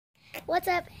What's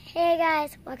up? Hey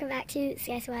guys, welcome back to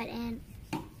Sky Squad and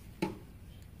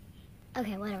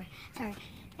okay, whatever. Sorry,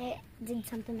 I did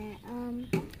something there.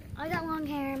 I got long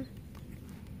hair.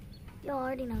 You'll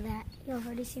already know that. You've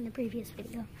already seen the previous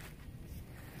video,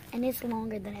 and it's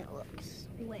longer than it looks.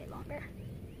 Way longer.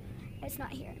 It's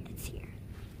not here. It's here.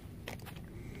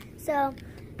 So,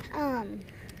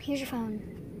 here's your phone.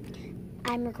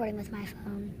 I'm recording with my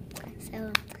phone.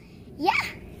 So, yeah.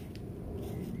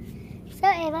 So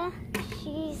Ava,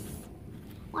 she's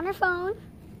on her phone.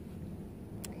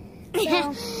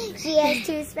 So she has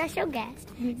two special guests.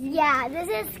 Yeah, this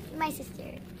is my sister,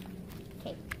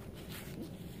 Kate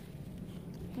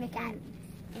McAdams,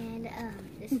 and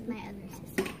this is my other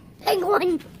sister,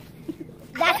 Penguin.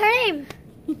 That's her name,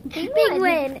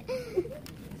 Penguin.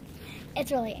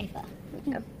 It's really Ava.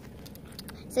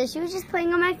 So she was just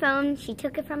playing on my phone. She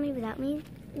took it from me without me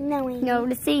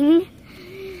noticing.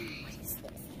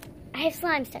 I have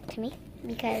slime stuck to me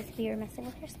because we were messing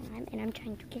with her slime, and I'm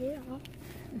trying to get it off.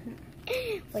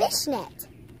 Fishnet.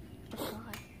 Oh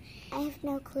God. I have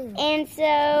no clue. And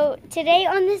so today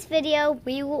on this video,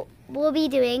 we'll be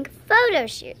doing photo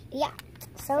shoot. Yeah.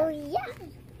 So yeah,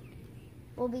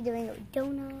 we'll be doing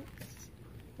donuts.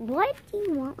 What do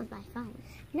you want with my phone?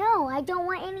 No, I don't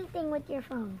want anything with your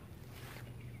phone.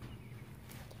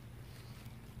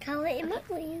 Kylie, it might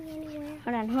lead you anywhere.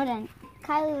 Hold on.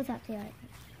 Kylie, what's up to you?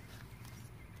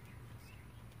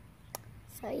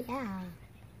 So yeah.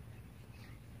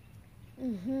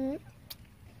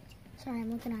 Sorry,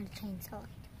 I'm looking at a chainsaw.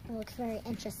 It looks very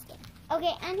interesting.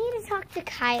 Okay, I need to talk to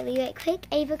Kylie. Wait, quick,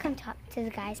 Ava, come talk to the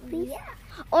guys, please. Yeah.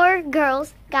 Or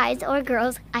girls, guys, or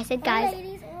girls. I said guys.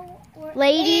 Or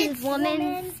ladies,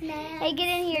 women. Hey, get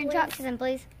in here and talk to them,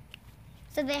 please.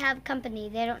 So they have company.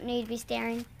 They don't need to be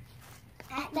staring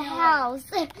at the house.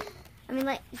 I mean,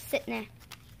 like, sitting there.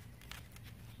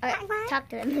 All right, talk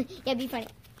to them. Yeah, be funny.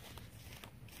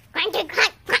 All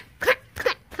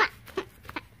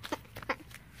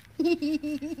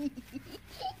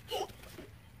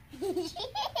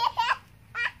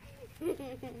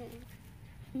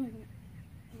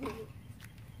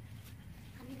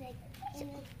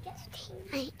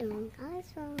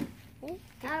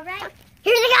right,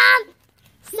 here they come.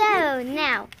 So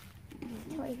now,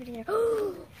 Ava.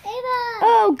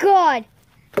 Oh God!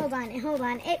 Hold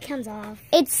on. It comes off.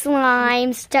 It's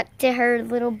slime stuck to her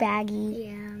little baggie.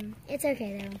 Yeah, it's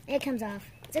okay though. It comes off.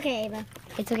 It's okay, Ava.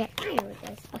 It's okay. I know it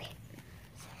does. Okay.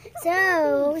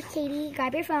 So, Katie,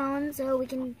 grab your phone so we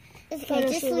can. It's okay.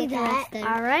 Just leave the rest there.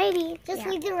 Alrighty. Just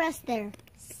leave the rest there.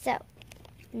 So,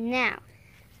 now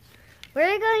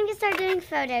we're going to start doing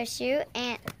photo shoot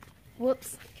and.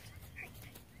 Whoops.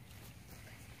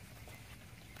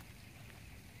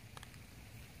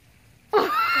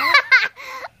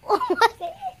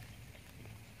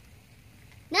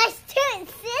 Nice tune,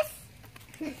 sis.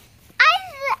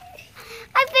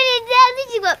 I put it down. Did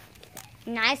you go?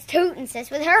 Nice tootin',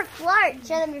 sis, with her flirt.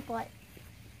 Show them your flirt.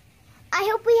 I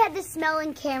hope we had the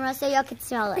smelling camera so y'all could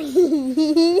smell it.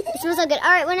 It smells so good. All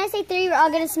right, when I say 3, we're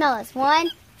all gonna smell us. 1,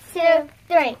 2,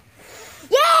 3.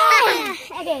 Yeah!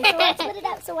 Okay, so let's split it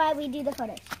up so while we do the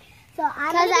photos. So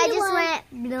I'm gonna do one. Went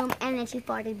bloom and then she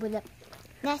farted with it.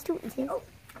 Nice tootin', sis. Oh.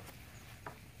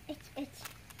 It's.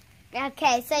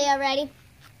 Okay, so y'all ready?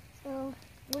 So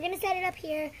we're gonna set it up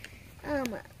here.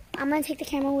 I'm gonna take the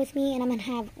camera with me, and I'm gonna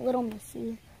have little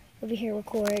Missy over here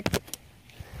record.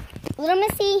 Little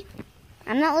Missy,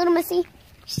 I'm not little Missy.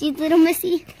 She's little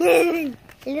Missy. Little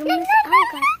Missy.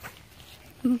 Oh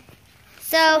God.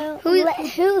 So who?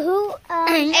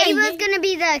 Ava's gonna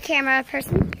be the camera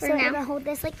person for now. So we're gonna hold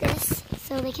this like this,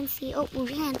 so they can see. Oh, move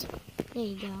your hand. There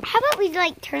you go. How about we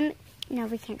like turn? No,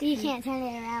 we can't. You can't turn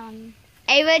it around.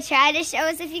 Ava, try to show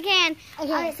us if you can.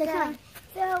 Okay, right, so come on.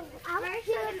 So I'm going to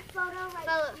do a photo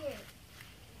right here.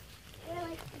 You're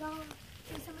like, go,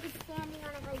 and somebody's standing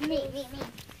on it like me.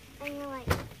 And you're like,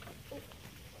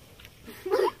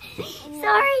 and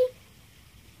sorry.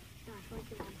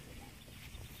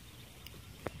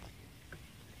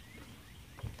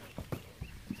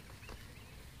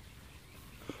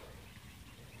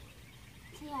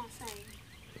 Yeah, sorry.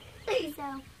 So,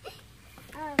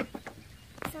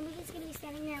 somebody's going to be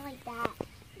standing there like that.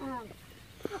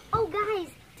 Oh, guys,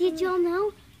 did y'all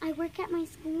know I work at my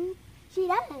school? She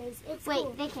does. It's Wait,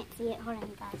 cool. They can't see it. Hold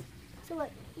on, guys. So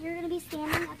look, you're going to be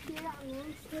standing up here on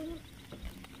the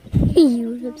stage.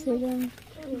 You were upside down.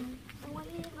 I want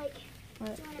you to, like, do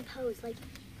in a pose. Like,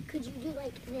 could you do,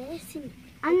 like, this? And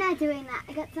I'm not doing that.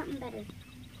 I got something better.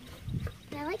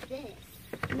 I like this.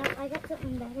 No, I got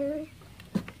something better.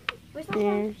 Where's my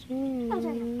phone? Oh,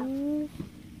 sorry.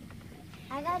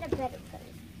 I got a better pose.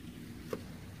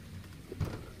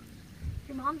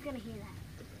 mom's gonna hear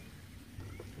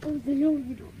that. Oh, the nose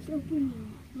is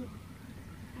open.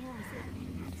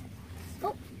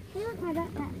 Oh, hey, look, my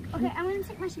backpack. Okay, I'm gonna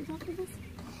take my shoes off for this.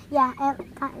 Yeah,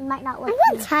 it might not look.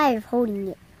 I'm tired of holding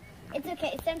it. It's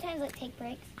okay. Sometimes like take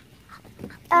breaks.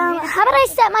 How about I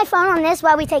set my phone on this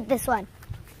while we take this one?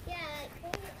 Yeah,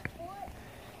 pull it.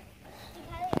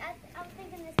 I was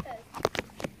thinking this pose.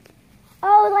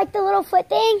 Oh, like the little foot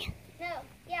thing? No,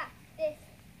 yeah, this.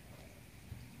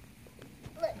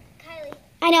 Look, Kylie.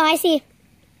 I know, I see.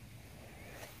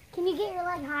 Can you get your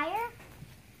leg higher?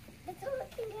 That's all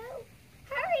it can go.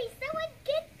 Hurry, someone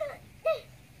get the...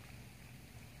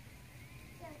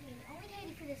 Only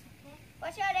Katie for this one, okay?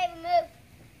 Watch out, Ava, move.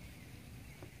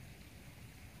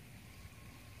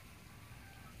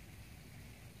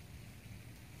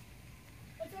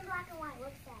 It's in black and white.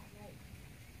 Look sad,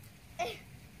 right?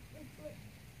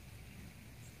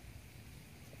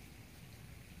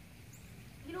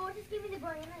 You know what just gave me the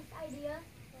brightest idea?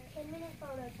 10-minute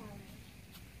photo challenge.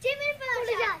 10-minute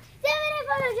photo challenge. 10-minute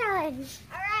photo challenge.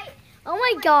 All right. Oh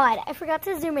my god, I forgot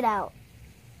to zoom it out.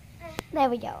 There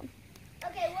we go.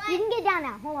 Okay, You what? can get down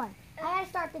now. Hold on. I gotta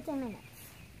start the 10 minutes.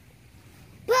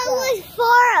 But it was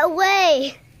far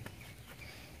away.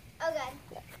 Oh, God.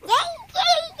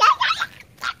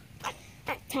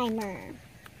 Timer.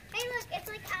 Hey, look, it's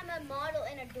like I'm a model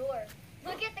in a door.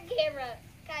 Look at the camera,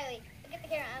 Kylie. Look at the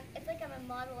camera. It's like I'm a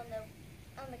model on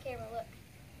the camera. Look.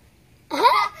 No,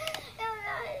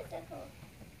 it's so cool.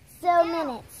 So Down.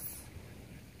 minutes.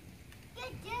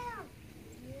 Get down.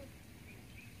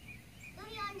 Go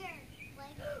yonder.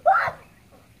 Like,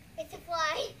 it's a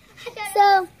fly. I thought it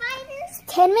So, was a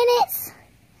spider. 10 minutes.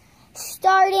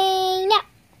 Starting now.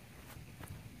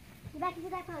 Get back into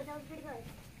that pose. That was pretty close.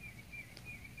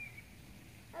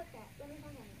 Okay, let me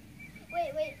find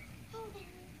out. Wait. Oh,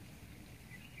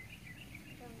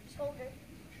 shoulder.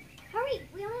 Hurry,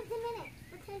 we only have 10 minutes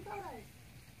for 10 photos.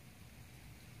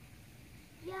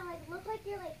 Yeah, like, look like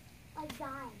you're, like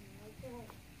dying. Like, you're like,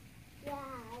 yeah,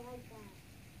 I like that.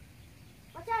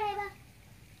 Watch out, Ava.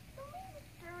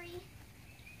 Hurry.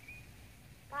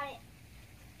 Got it.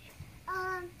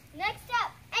 Next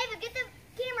up, Ava, get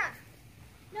the camera.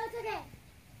 No, it's okay.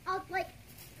 I'll, like,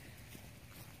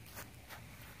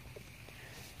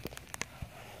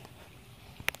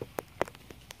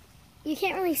 you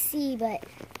can't really see, but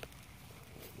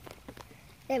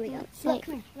there we go. Look,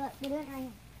 come here. Look, we're doing it right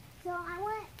here. So I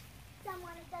want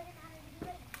someone, it doesn't matter, to do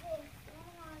like this,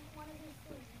 standing on one of these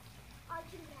things,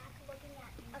 arching back, looking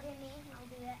at me. Okay, me, I'll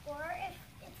do that. Or if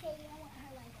it's Katie, I want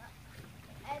her leg up.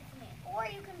 That's me. Or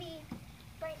you can be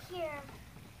Right here,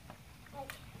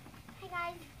 like, hey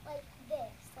guys, like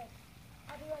this. Like,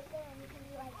 I'll be right there and you can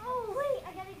be like, Oh, wait,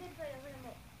 I got a good photo. Wait a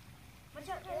minute. Watch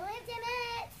out, we Kylie. only have 10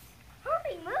 minutes.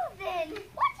 Hurry, move then.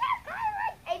 Watch out,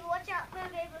 Kylie. Ava, watch out.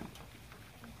 Move, Ava.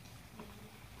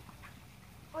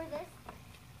 Or this.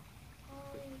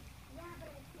 Yeah, but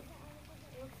it's not what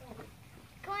it looks like.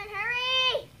 Come on,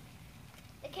 hurry.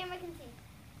 The camera can see.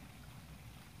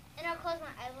 And I'll close my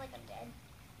eyes like I'm dead.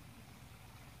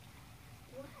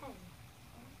 What?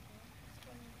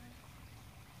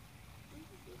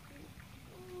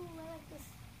 Ooh, I like this.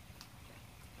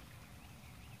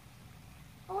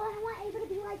 Oh, I want Ava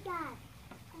to be like that.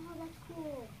 Oh, that's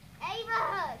cool.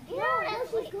 Ava, get No, out. no,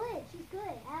 That's she's good. She's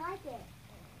good. I like it.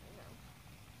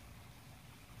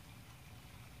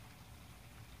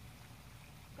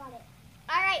 Got it.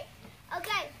 All right.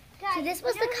 Okay. Guys, So this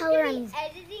was you know the who's color gonna be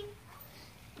I'm- editing.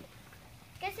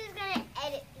 Guess who's gonna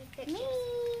edit these pictures? Me.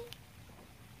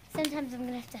 Sometimes I'm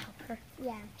gonna have to help her.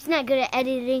 Yeah. She's not good at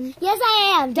editing. Yes,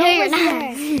 I am. Don't you're listen to not.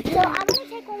 her. So I'm gonna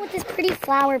take one with this pretty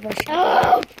flower bush.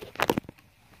 Oh.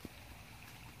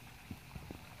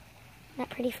 That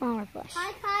pretty flower bush.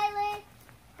 Hi, Kylie.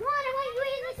 Come on, I want you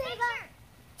in this, Ava.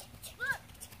 Look,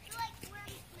 you like where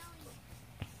I'm smelling.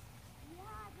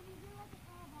 Yeah, can you do like a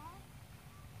flower ball?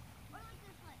 Or like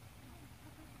this one.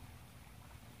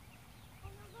 Oh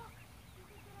no, look. You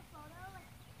could get a photo, like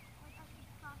of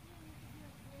this coffee, and you could do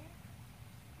it here.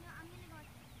 No, I'm gonna go like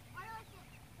this. Or like this.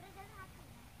 But it doesn't have to.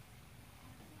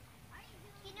 Are you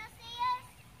doing? Can you see us?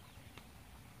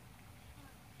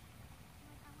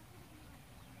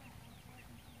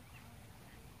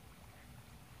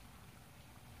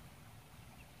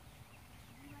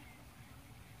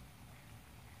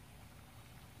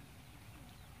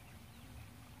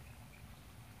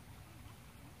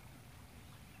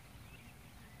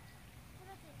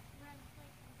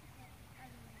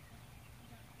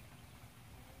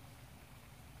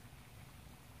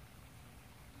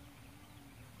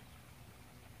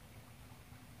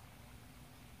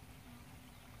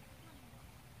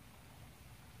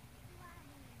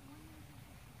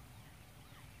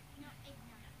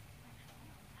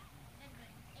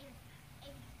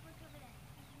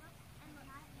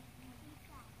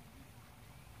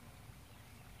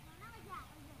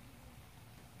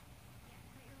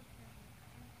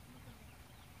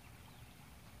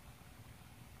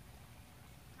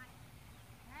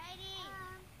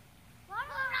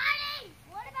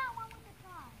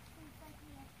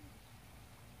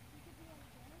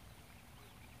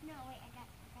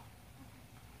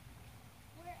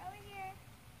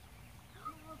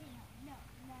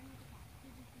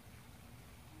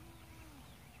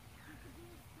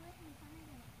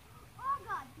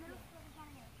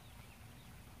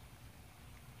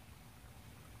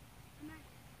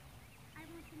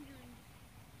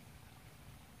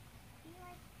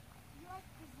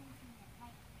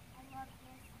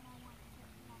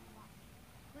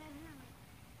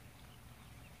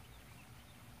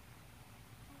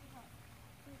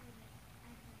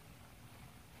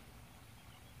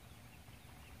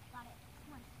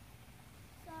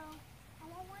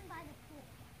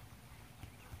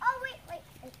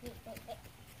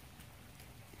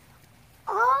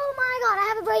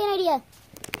 throw you an idea.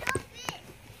 Don't fit.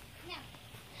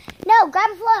 No,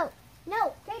 grab a float.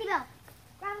 No, Katie Bell.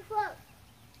 Grab a float.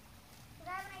 So I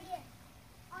have an idea.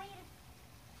 I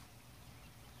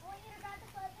want you to grab the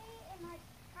floaty and like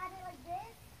have it like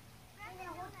this. And then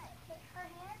hold her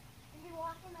hand and be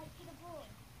walking like to the pool.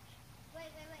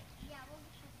 Wait. Yeah, we'll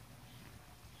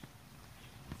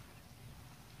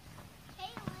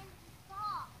Caitlin,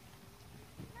 stop.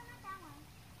 No, not that one.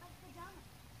 Like the donut.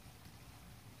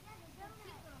 Yeah, the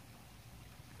donut.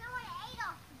 Someone ate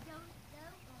off the donut,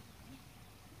 though.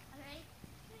 Alright?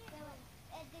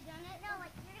 The donut? No,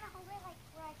 like you're gonna hold it like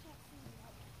where I can't see you.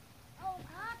 Like, Oh,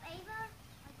 up, Ava.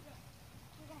 like this.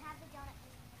 You're gonna have the donut.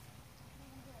 You're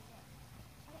gonna do like this.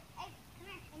 Okay, hey, come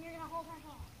here. And you're gonna hold her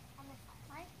hand on this side,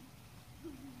 right?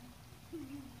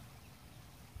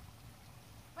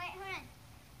 Wait, hold on.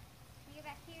 You go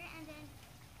back here and then.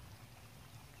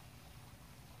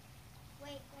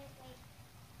 Wait.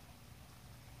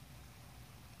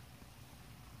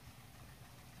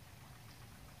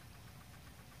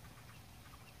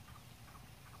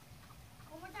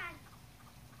 One more time.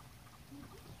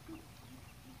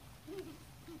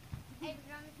 Ava,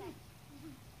 get on this side.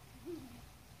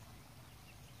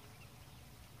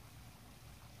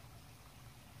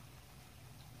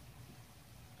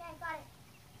 Okay, got it.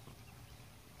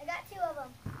 I got 2 of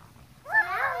them.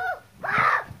 Now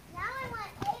I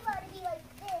want Ava to be like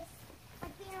this,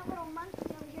 like being a little monkey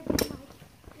over here, being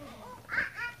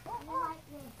like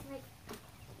this, like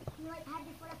you like have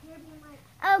your foot up here, being like.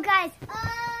 Oh, guys, Oh.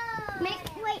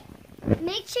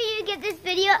 make sure you give this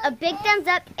video a big thumbs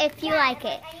up if you like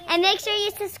it. And make sure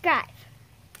you subscribe.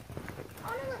 I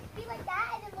want to be like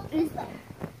that and then look this way.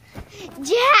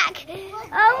 Jack!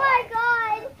 Oh my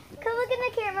god! Come look in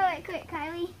the camera right quick,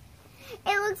 Kylie.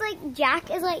 It looks like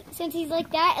Jack is like, since he's like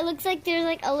that, it looks like there's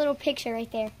like a little picture right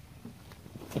there.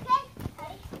 Okay.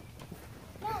 Ready?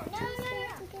 No. I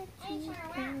ain't turn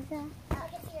around. I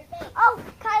can see your face. Oh,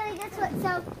 Kylie, guess what?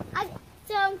 So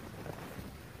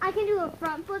I can do a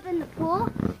front flip in the pool,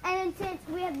 and then since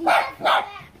we have these,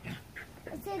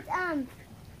 Say that.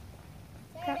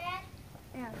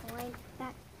 no, it's like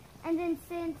that, and then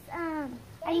since I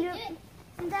can do,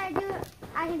 since I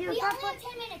can do a We front only flip. have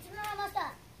 10 minutes. We're almost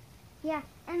up. Yeah,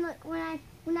 and look,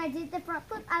 when I did the front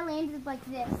flip, I landed like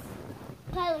this.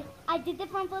 Kylie, I did the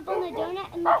front flip on the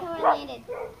donut, and look how I landed.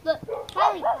 Look,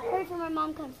 Kylie, hurry for my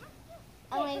mom comes.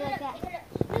 I landed like that.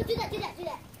 No, do that.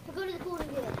 We'll go to the pool and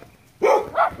do it. How? Like,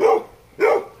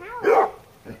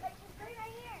 just put it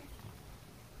right here.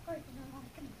 Hurry for my mom.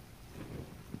 Come on.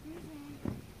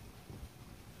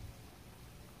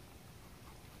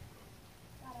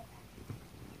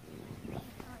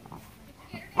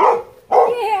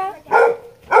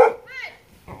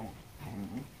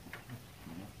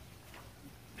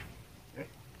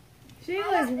 She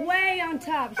was way on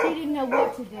top. She didn't know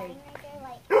what to do.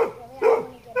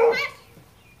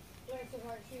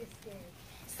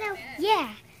 So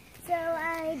yeah. So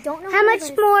I don't know How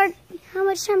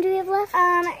much time do we have left?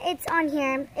 It's on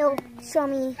here. It'll show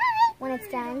me when it's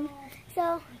done.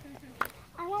 So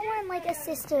I want one like a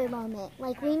sister moment.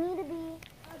 Like we need to be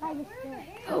by the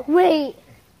spirit. Wait.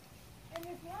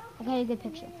 I got a good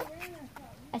picture.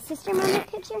 A sister moment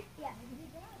picture? Yeah.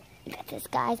 I got this,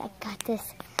 guys. I got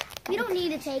this. We don't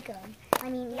need to take them. I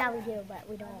mean, yeah, we do, but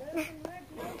we don't.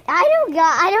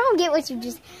 I don't get what you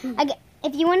just.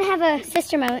 If you want to have a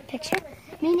sister moment picture,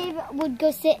 me and Ava would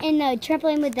go sit in the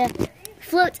trampoline with the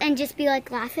floats and just be like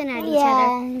laughing at each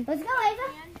other. Let's go, Ava.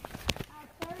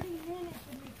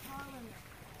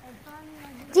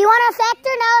 Do you want effect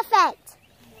or no effect?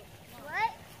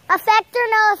 What? Effect or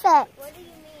no effect? What do you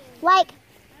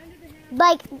mean?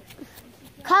 Like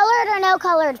colored or no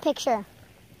colored picture?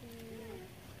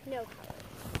 No color.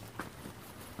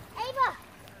 Ava,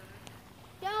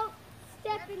 don't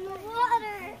step in the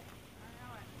water.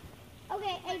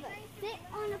 Okay, Ava, sit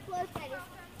on the float that is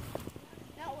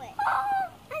not wet. Oh,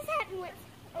 what's happening?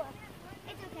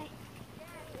 It's okay.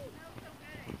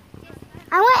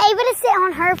 I want Ava to sit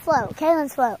on her float,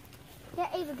 Kaylin's float. Yeah,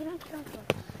 Ava, get on the float.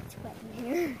 It's wet in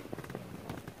here.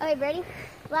 Okay, ready?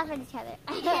 Laugh at each other.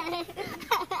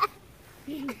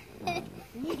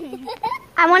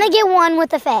 I want to get one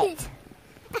with effect.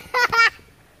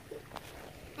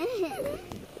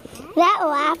 That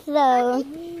laugh though.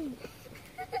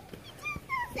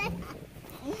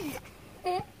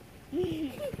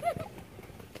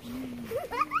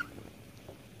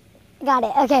 Got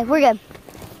it. Okay, we're good.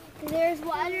 There's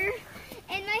water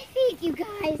in my feet, you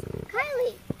guys.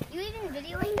 Kylie, you even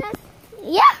videoing us?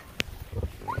 Yeah.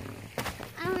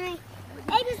 Alright.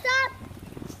 Ava, stop!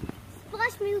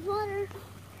 Splash me with water.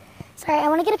 Sorry, I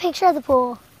want to get a picture of the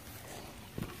pool.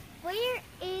 Where is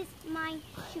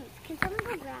Can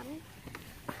someone go grab me?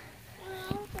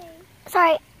 Okay.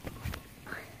 Sorry.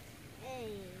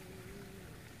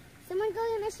 Someone go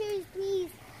get my shoes, please.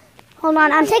 Hold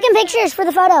on. I'm taking pictures for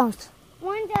the photos.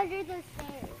 One's under the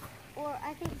stairs. Or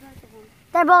I think both of them.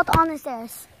 They're both on the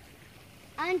stairs.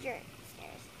 Under the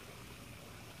stairs.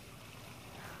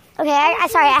 Okay,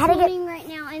 sorry. I had to get... swimming right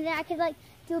now, and then I could like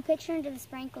do a picture into the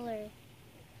sprinkler.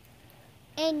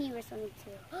 And you were swimming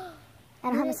too. I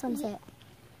don't have a swimsuit.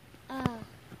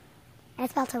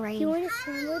 It's about to rain. You want to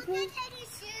swim with me?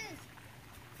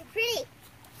 They're pretty.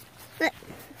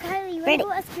 Kylie, you want Ready. to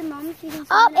go ask your mom if you can swim?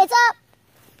 Oh, it's up.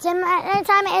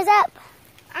 Time is up.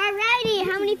 Alrighty,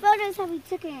 how many photos have we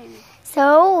taken?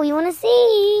 So, we want to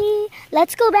see.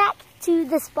 Let's go back to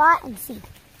the spot and see.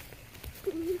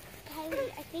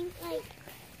 Kylie, I think like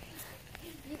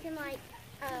you can like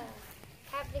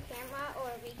have the camera or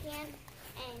we can,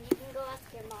 and you can go ask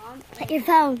your mom. Put your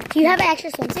phone. Do you have an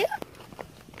extra swimsuit?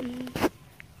 I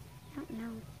don't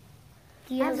know.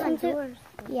 Do you have a swimsuit? Yours.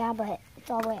 Yeah, but it's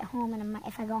all the way at home, and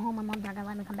if I go home, my mom's not gonna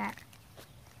let me come back.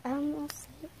 We'll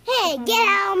see. Hey, get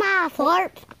out of my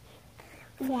fort.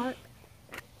 What?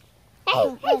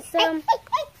 Hey, so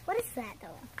what is that though?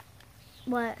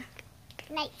 what?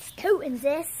 Nice coating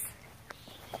this.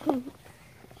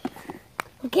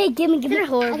 Okay, give me. They're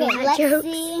horrible. Okay, let's jokes.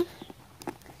 see.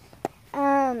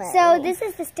 So this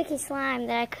is the sticky slime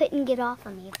that I couldn't get off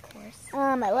of me, of course.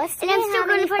 Let's see. And I'm still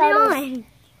going to put it on.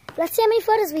 Let's see how many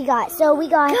photos we got. So we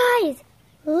got. Guys,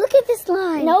 look at this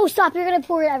slime. No, stop! You're gonna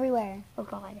pour it everywhere. Oh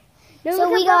God. No, So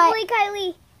look we how got- bubbly,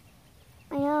 Kylie.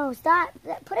 I know. Stop.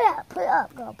 Put it up. Put it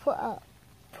up, girl. Put up.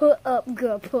 Put up,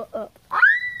 girl. Put up.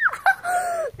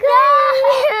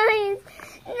 Guys,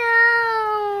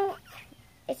 No.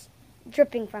 It's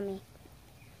dripping from me.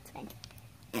 it's fine.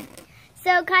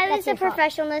 So Kylie's That's a your fault.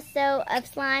 professional of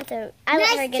slime, so I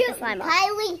let her get the slime off.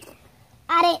 Kylie.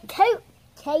 I didn't coat.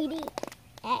 Katie.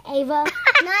 Ava.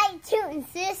 Night tootin',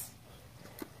 sis.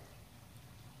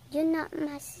 You're not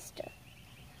my sister.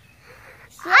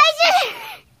 I just.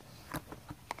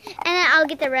 And then I'll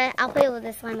get the rest. I'll play with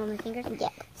the slime on my fingers. Yeah.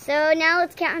 So now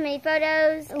let's count how many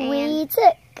photos. And We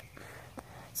took.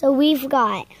 So we've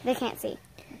got. they can't see.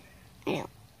 I know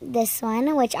this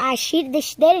one, which they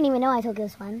didn't even know I took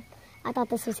this one. I thought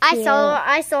this was cute.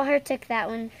 I saw her took that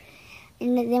one.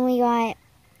 And then we got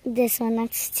this one.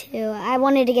 That's 2. I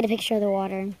wanted to get a picture of the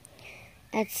water.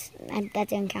 That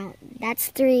didn't count. That's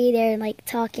 3. They're like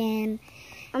talking.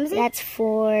 That's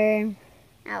 4.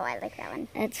 Oh, I like that one.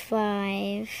 That's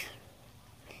 5.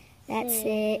 That's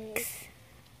 6.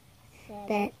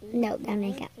 That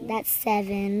didn't count. That's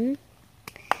 7.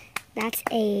 That's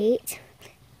 8.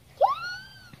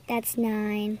 That's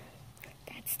 9.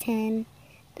 That's 10.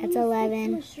 That's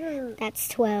 11. That's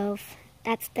 12.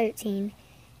 That's 13.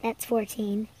 That's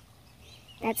 14.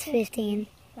 That's 15.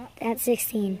 That's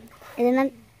 16. And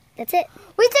then that's it.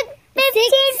 We took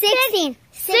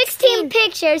 16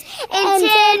 pictures in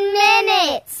 10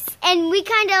 minutes. And we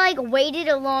kind of like waited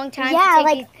a long time Yeah, to take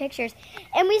like- these pictures.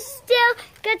 And we still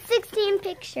got 16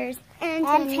 pictures in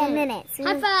 10 minutes.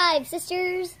 High five,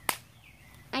 sisters.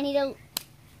 I need a...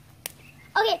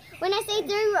 Okay, when I say 3,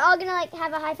 we're all going to like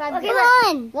have a high five. Okay,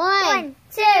 One, 1,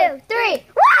 2, 3.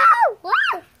 Woo!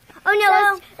 Woo! Oh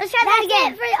no, let's try that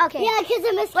that's again. it okay. Yeah, because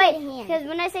I missed Wait, my hand. because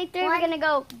when I say 3, we're One. going to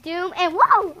go doom and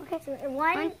whoa. Okay, so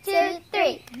 1, 2,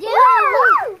 3. Woo!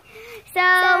 Woo! So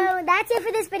So that's it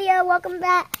for this video. Welcome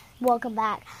back.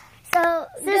 So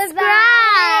subscribe.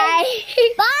 Bye.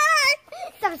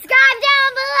 Subscribe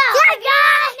down below.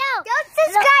 No. Don't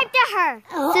subscribe to her.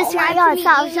 Oh, subscribe my God, to me.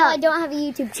 stop, even though I stop. don't have a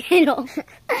YouTube channel.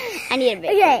 I need a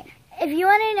video. Okay, if you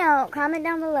want to know, comment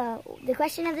down below. The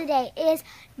question of the day is,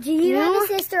 do you have a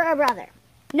sister or brother?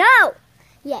 No.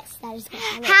 Yes, that is the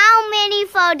question. How many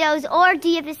photos, or do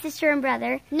you have a sister and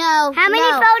brother? No. How many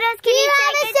photos can you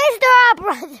have take? a sister or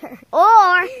brother?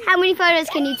 Or how many photos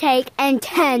can you take in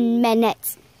 10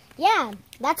 minutes? Yeah,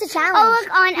 that's a challenge. Oh,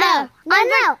 look on No.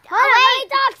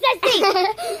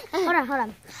 Hold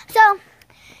on. So,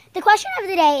 the question of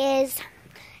the day is,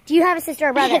 do you have a sister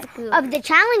or brother? The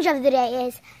challenge of the day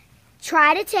is,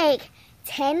 try to take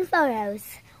 10 photos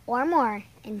or more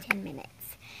in 10 minutes.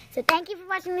 So, thank you for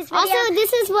watching this video. Also,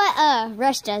 this is what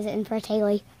Rush does in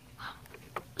Haley.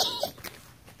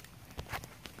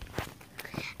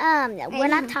 We're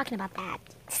not talking about that.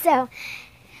 So,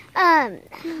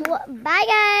 bye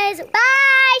guys.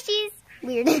 Bye. She's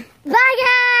Weird. Bye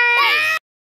guys.